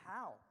 and this is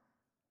how.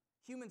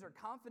 Humans are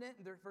confident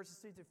in verses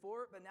 3 through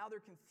 4, but now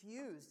they're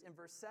confused in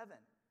verse 7.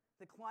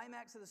 The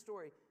climax of the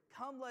story,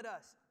 come let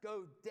us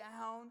go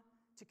down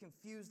to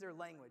confuse their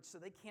language so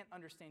they can't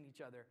understand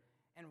each other.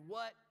 And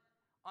what,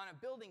 on a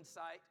building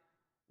site,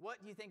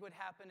 what do you think would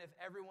happen if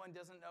everyone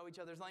doesn't know each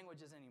other's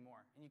languages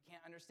anymore and you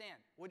can't understand?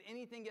 Would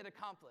anything get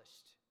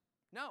accomplished?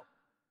 No.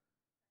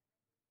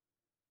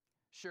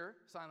 Sure,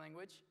 sign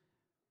language,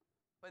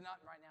 but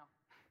not right now.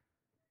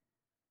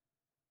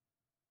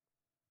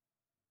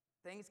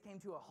 Things came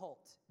to a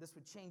halt. This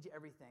would change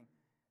everything.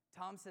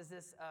 Tom says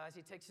this as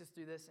he takes us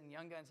through this in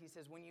Young Guns. He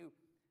says, when you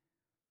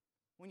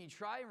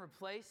try and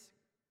replace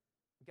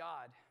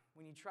God,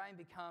 when you try and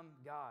become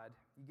God,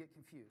 you get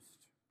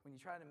confused. When you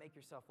try to make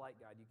yourself like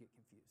God, you get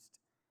confused.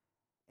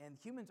 And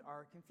humans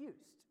are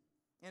confused.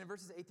 And in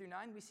verses 8 through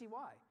 9, we see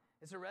why.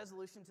 It's a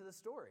resolution to the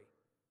story.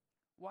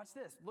 Watch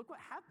this. Look what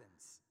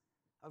happens.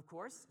 Of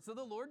course, so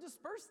the Lord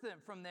dispersed them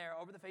from there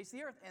over the face of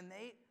the earth, and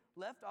they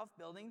left off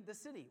building the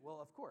city. Well,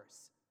 of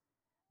course.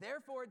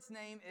 Therefore, its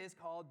name is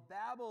called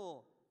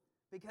Babel,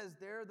 because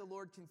there the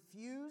Lord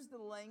confused the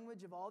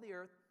language of all the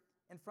earth,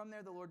 and from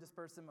there the Lord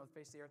dispersed them over the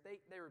face of the earth.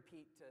 They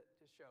repeat to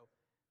show.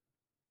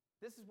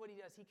 This is what he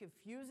does. He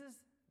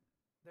confuses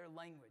their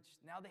language.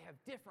 Now they have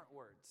different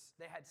words.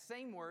 They had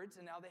same words,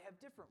 and now they have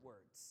different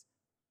words.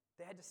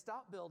 They had to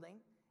stop building,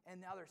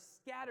 and now they're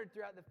scattered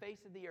throughout the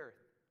face of the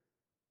earth.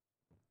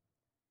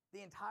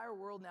 The entire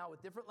world now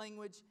with different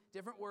language,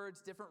 different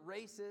words, different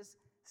races,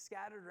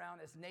 scattered around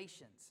as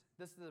nations.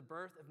 This is the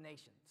birth of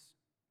nations,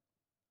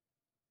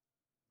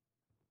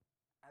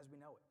 as we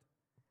know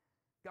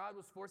it. God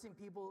was forcing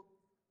people,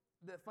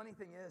 the funny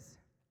thing is,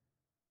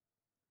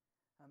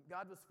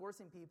 God was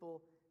forcing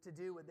people to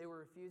do what they were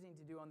refusing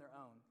to do on their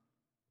own,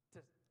 to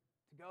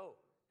go,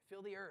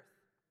 fill the earth.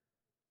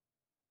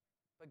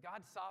 But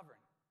God's sovereign.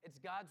 It's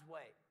God's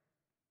way.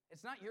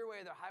 It's not your way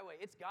or the highway.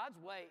 It's God's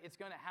way. It's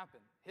going to happen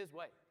his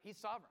way. He's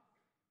sovereign.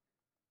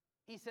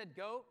 He said,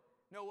 go,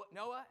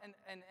 Noah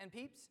and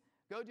peeps,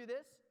 go do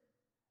this.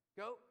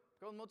 Go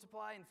and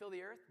multiply and fill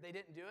the earth. They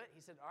didn't do it.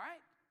 He said, all right,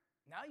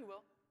 now you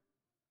will.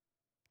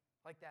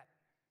 Like that.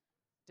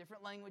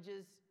 Different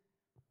languages.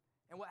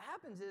 And what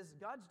happens is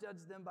God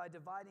judged them by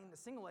dividing the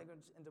single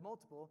language into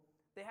multiple.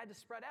 They had to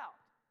spread out.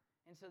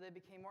 And so they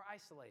became more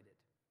isolated.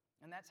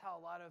 And that's how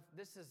a lot of,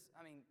 this is,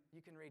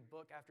 you can read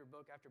book after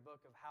book after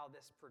book of how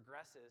this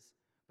progresses.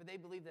 But they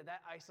believe that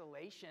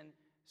isolation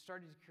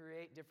started to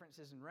create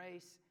differences in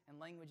race and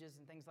languages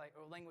and things like,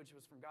 language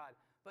was from God.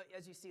 But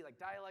as you see, like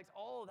dialects,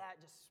 all of that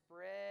just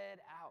spread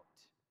out.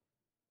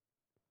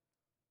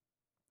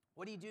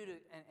 What do you do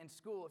in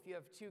school if you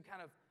have two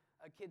kind of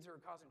kids who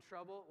are causing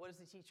trouble? What does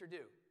the teacher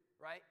do,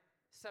 right?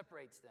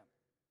 Separates them.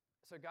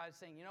 So God's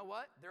saying, you know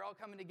what? They're all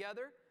coming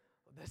together.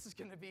 Well, this is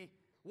going to be,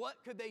 what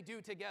could they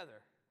do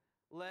together?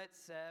 Let's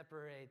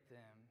separate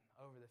them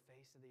over the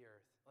face of the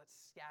earth. Let's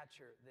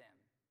scatter them.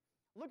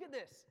 Look at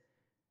this.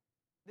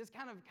 This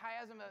kind of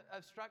chiasm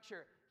of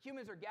structure.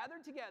 Humans are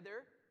gathered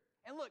together,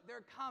 and look,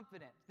 they're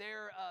confident.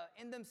 They're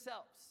in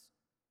themselves.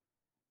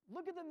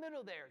 Look at the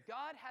middle there.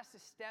 God has to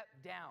step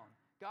down.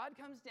 God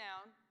comes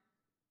down,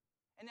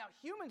 and now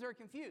humans are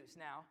confused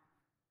now.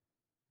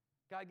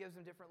 God gives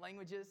them different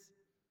languages,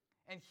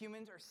 and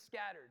humans are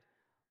scattered.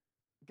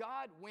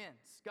 God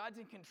wins. God's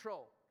in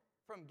control.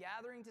 From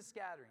gathering to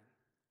scattering,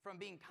 from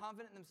being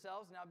confident in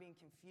themselves, now being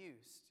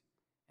confused.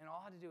 And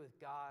all had to do with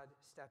God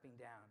stepping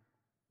down.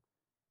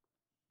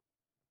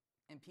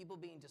 And people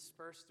being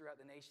dispersed throughout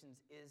the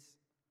nations is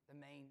the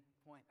main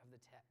point of the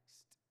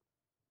text.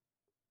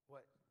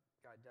 What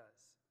God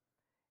does.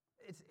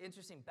 It's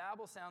interesting.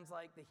 Babel sounds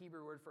like the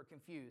Hebrew word for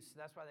confused. So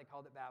that's why they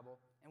called it Babel.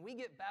 And we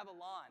get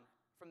Babylon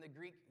from the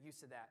Greek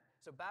use of that.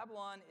 So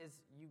Babylon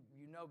is, you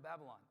know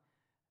Babylon.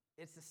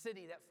 It's the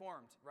city that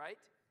formed, right?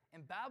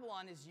 And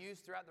Babylon is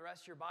used throughout the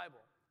rest of your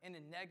Bible in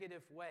a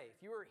negative way.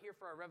 If you were here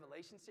for our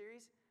Revelation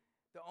series,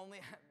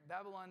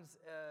 Babylon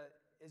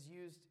is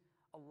used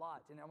a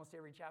lot in almost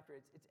every chapter.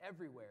 It's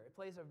everywhere. It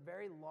plays a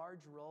very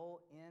large role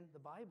in the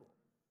Bible.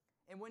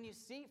 And when you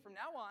see from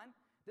now on,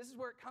 this is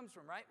where it comes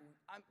from, right?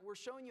 We're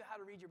showing you how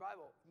to read your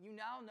Bible. You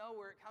now know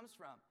where it comes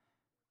from.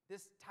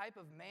 This type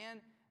of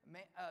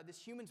this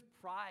human's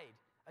pride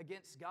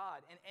against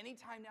God. And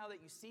anytime now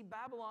that you see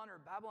Babylon or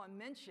Babylon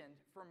mentioned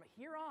from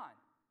here on,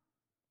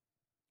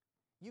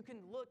 you can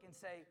look and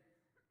say,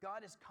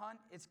 God is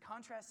it's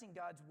contrasting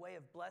God's way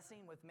of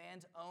blessing with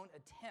man's own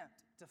attempt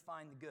to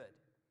find the good.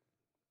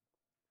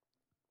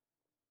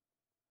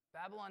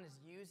 Babylon is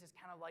used as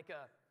kind of like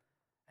a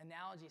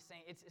analogy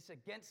saying it's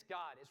against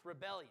God, it's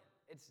rebellion.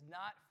 It's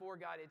not for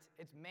God,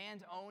 it's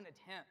man's own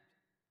attempt.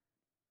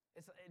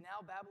 Now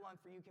Babylon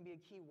for you can be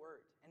a key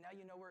word, and now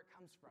you know where it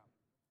comes from.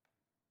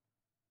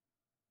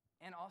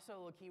 And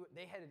also,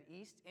 they headed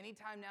east.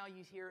 Anytime now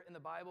you hear in the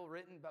Bible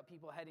written about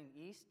people heading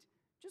east,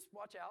 just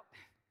watch out.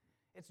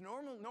 It's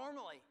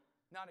normally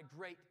not a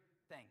great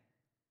thing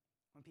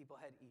when people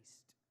head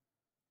east.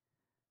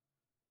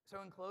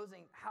 So in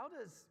closing,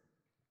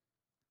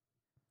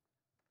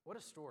 what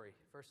a story,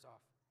 first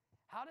off.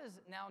 How does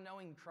now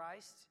knowing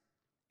Christ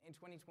in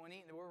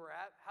 2020 and where we're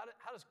at,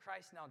 how does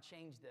Christ now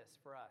change this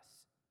for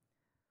us?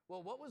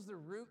 Well, what was the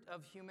root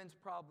of humans'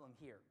 problem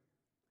here?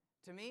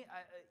 To me,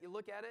 you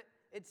look at it,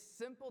 it's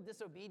simple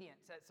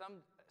disobedience at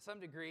some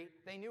degree.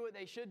 They knew what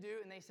they should do,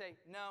 and they say,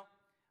 no,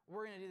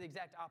 we're going to do the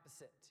exact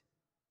opposite.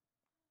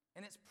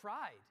 And it's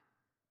pride.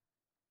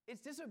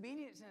 It's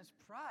disobedience and it's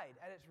pride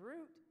at its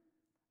root.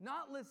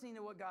 Not listening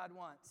to what God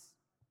wants.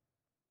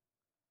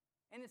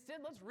 And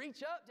instead, let's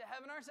reach up to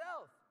heaven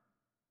ourselves.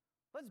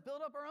 Let's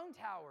build up our own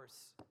towers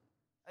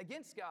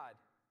against God.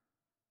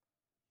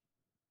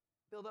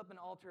 Build up an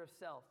altar of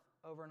self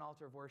over an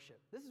altar of worship.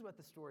 This is what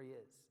the story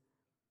is.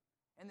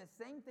 And the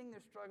same thing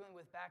they're struggling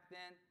with back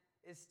then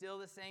is still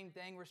the same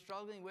thing we're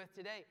struggling with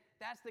today.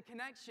 That's the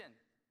connection.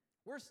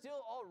 We're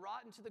still all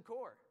rotten to the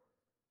core.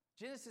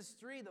 Genesis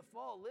 3, the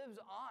fall lives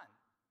on.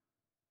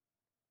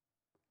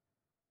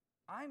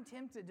 I'm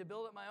tempted to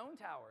build up my own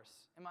towers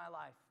in my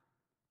life,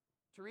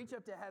 to reach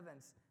up to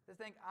heavens, to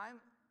think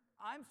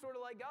I'm sort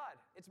of like God.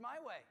 It's my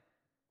way.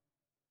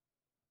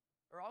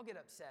 Or I'll get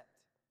upset.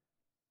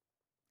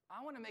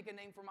 I want to make a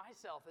name for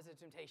myself as a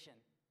temptation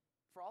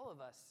for all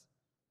of us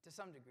to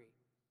some degree.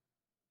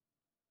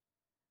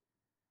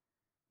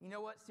 You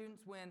know what,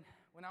 students? When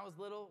I was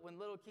little, when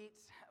little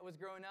Keats was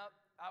growing up,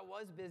 I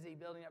was busy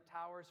building up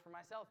towers for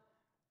myself.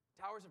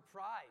 Towers of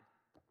pride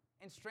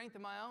and strength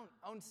of my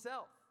own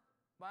self,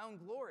 my own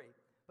glory.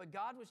 But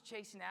God was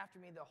chasing after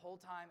me the whole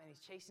time, and He's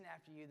chasing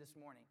after you this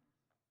morning.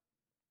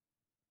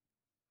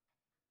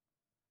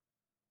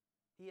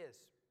 He is.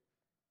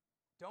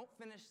 Don't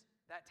finish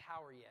that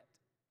tower yet.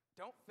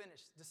 Don't finish.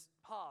 Just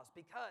pause,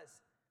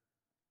 because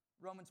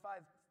Romans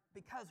 5,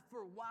 because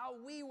for while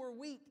we were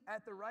weak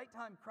at the right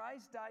time,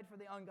 Christ died for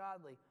the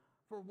ungodly.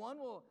 For one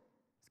will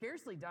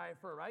scarcely die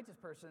for a righteous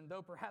person,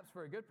 though perhaps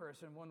for a good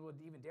person one would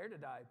even dare to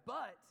die.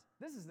 But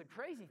this is the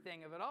crazy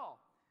thing of it all.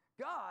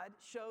 God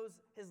shows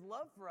His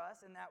love for us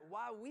in that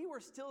while we were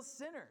still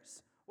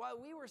sinners, while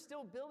we were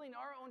still building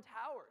our own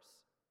towers,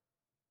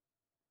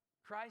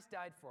 Christ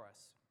died for us.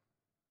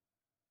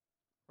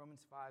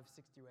 Romans 5,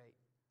 6 through 8.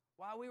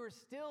 While we were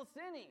still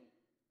sinning,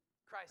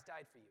 Christ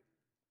died for you.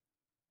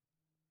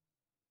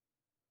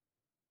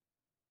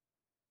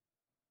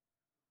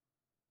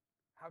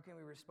 How can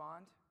we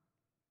respond?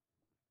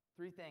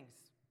 3 things.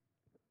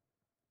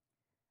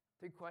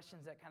 3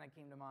 questions that kind of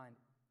came to mind.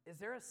 Is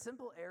there a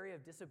simple area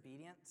of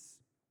disobedience?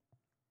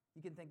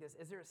 You can think this.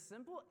 Is there a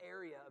simple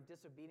area of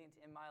disobedience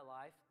in my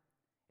life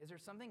Is there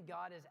something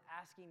God is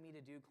asking me to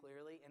do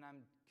clearly and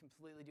I'm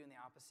completely doing the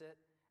opposite?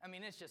 I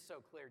mean, it's just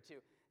so clear too.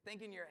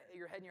 Think in your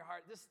head and your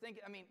heart. Just think,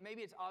 I mean,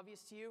 maybe it's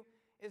obvious to you.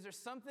 Is there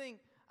something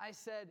I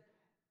said,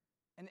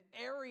 an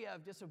area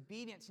of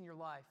disobedience in your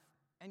life,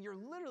 and you're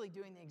literally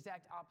doing the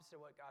exact opposite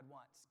of what God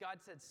wants?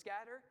 God said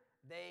scatter,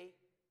 they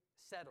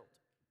settled.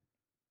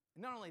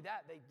 And not only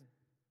that, they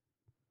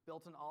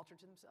built an altar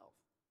to themselves.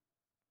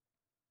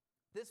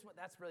 This one,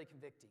 that's really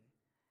convicting.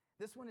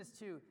 This one is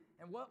too,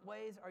 in what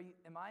ways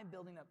am I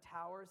building up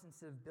towers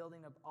instead of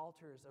building up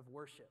altars of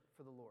worship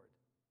for the Lord?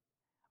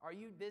 Are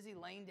you busy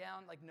laying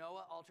down, like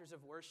Noah, altars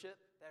of worship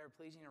that are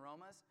pleasing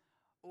aromas?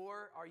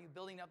 Or are you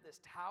building up this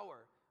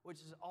tower, which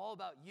is all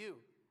about you,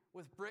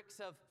 with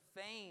bricks of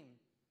fame,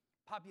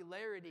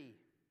 popularity,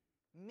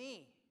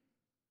 me,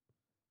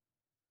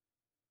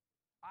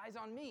 eyes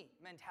on me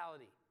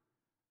mentality?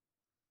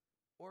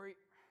 Or are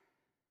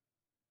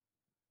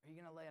you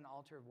going to lay an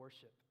altar of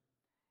worship?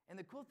 And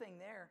the cool thing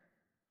there,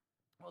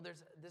 well,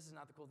 this is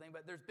not the cool thing,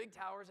 but there's big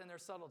towers and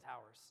there's subtle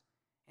towers.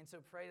 And so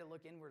pray to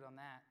look inward on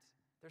that.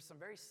 There's some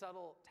very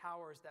subtle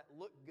towers that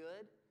look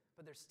good,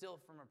 but they're still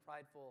from a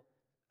prideful,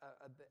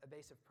 a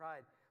base of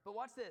pride. But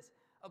watch this.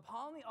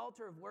 Upon the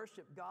altar of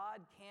worship,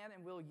 God can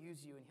and will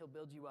use you, and he'll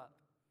build you up.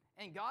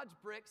 And God's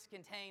bricks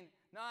contain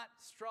not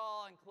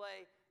straw and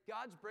clay.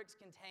 God's bricks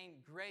contain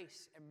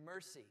grace and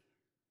mercy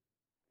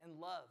and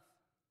love.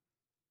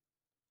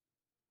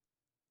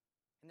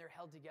 And they're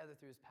held together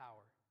through his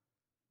power.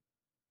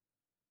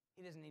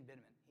 He doesn't need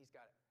bitumen. He's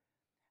got it.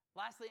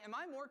 Lastly, am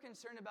I more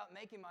concerned about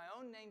making my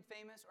own name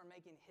famous or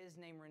making his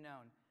name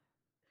renowned?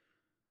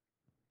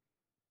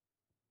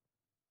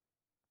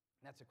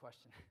 That's a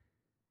question.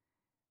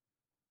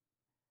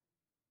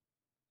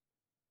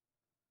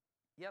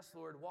 Yes,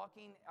 Lord,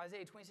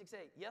 Isaiah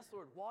 26:8. Yes,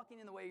 Lord, walking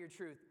in the way of your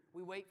truth,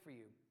 we wait for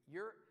you.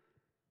 Your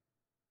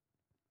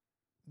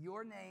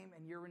name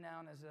and your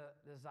renown as the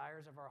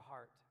desires of our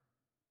heart.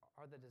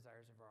 Are the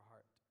desires of our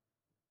heart.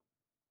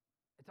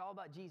 It's all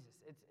about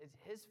Jesus. It's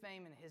his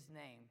fame and his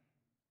name.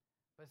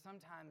 But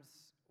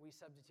sometimes we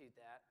substitute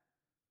that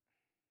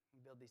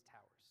and build these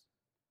towers.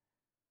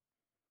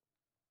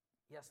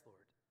 Yes,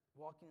 Lord,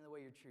 walking in the way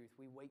of your truth,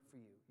 we wait for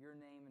you. Your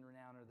name and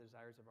renown are the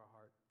desires of our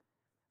heart.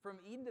 From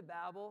Eden to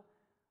Babel,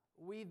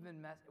 we've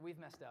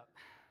messed up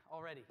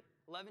already.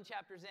 11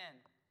 chapters in,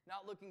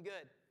 not looking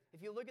good.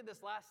 If you look at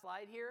this last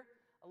slide here,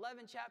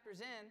 11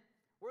 chapters in,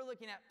 we're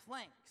looking at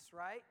planks,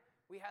 right?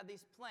 We had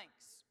these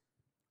planks.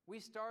 We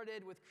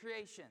started with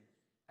creation,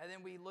 and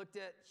then we looked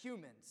at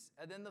humans,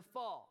 and then the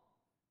fall,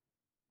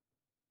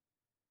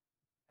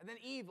 and then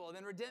evil, and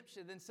then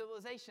redemption, then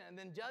civilization, and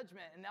then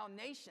judgment, and now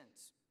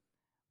nations.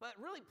 But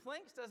really,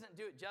 planks doesn't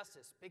do it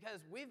justice,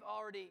 because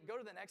go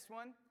to the next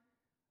one,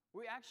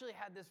 we actually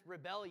had this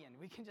rebellion.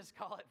 We can just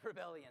call it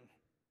rebellion.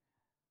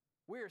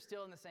 We are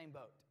still in the same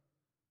boat.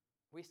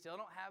 We still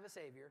don't have a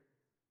Savior.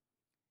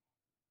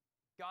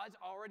 God's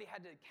already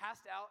had to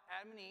cast out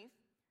Adam and Eve.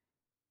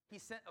 He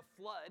sent a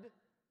flood.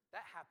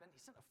 That happened. He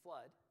sent a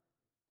flood.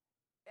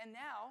 And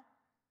now,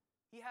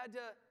 he had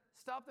to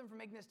stop them from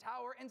making this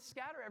tower and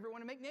scatter everyone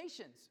and make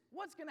nations.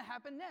 What's going to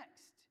happen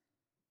next?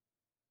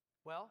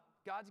 Well,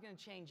 God's going to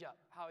change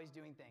up how he's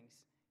doing things.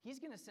 He's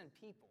going to send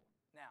people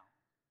now.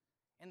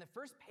 And the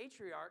first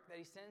patriarch that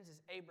he sends is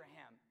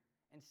Abraham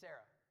and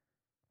Sarah.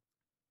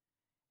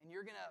 And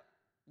you're going to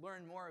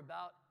learn more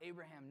about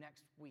Abraham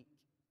next week.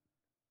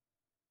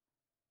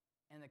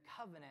 And the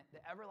covenant, the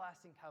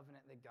everlasting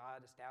covenant that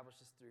God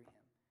establishes through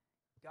him.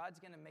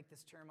 God's going to make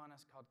this term on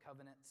us called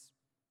covenants.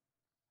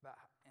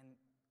 And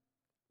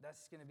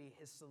that's going to be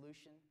his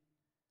solution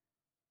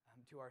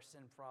to our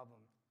sin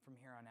problem from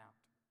here on out.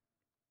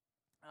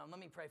 Let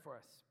me pray for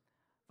us.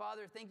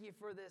 Father, thank you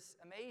for this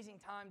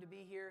amazing time to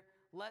be here.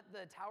 Let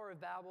the Tower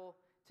of Babel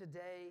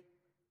today,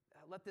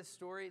 let this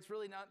story, it's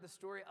really not the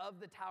story of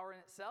the tower in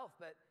itself,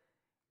 but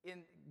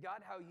in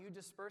God, how you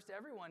dispersed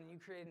everyone and you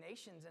created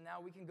nations, and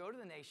now we can go to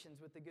the nations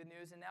with the good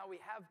news, and now we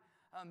have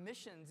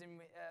missions,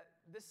 and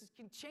this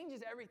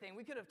changes everything.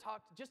 We could have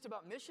talked just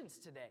about missions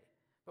today,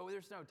 but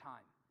there's no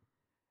time.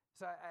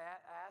 So I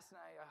ask and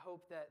I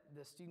hope that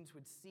the students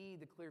would see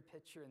the clear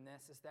picture in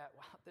this, is that,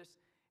 wow,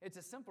 it's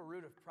a simple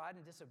root of pride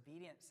and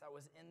disobedience that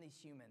was in these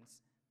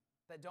humans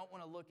that don't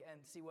want to look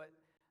and see what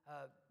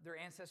their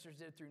ancestors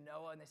did through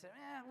Noah, and they said,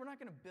 we're not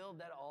going to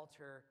build that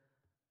altar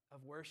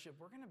of worship.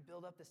 We're going to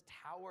build up this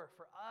tower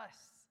for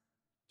us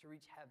to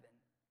reach heaven.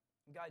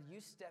 And God,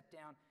 you stepped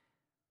down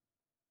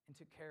and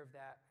took care of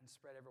that and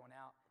spread everyone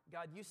out.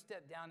 God, you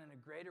stepped down in a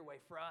greater way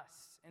for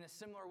us. In a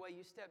similar way,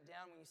 you stepped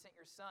down when you sent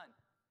your son.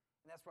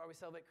 And that's why we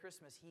celebrate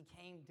Christmas. He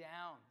came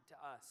down to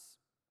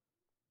us.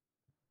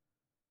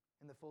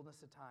 In the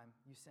fullness of time,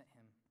 you sent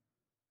him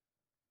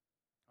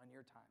on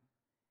your time.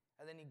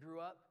 And then he grew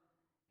up.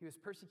 He was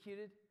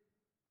persecuted.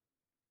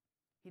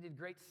 He did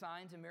great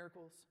signs and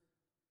miracles.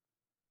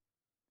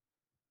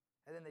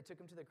 And then they took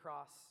him to the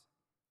cross.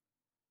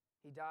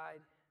 He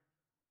died.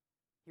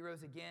 He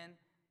rose again.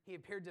 He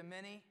appeared to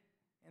many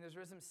and has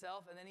risen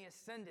himself, and then he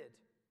ascended.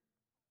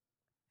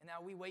 And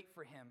now we wait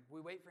for him.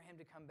 We wait for him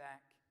to come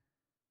back.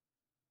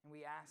 And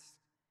we ask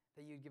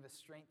that you'd give us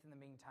strength in the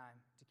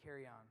meantime to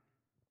carry on.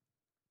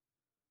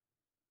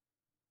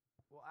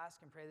 We'll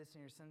ask and pray this in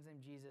your son's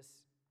name, Jesus.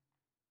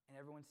 And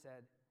everyone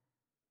said,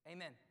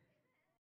 amen.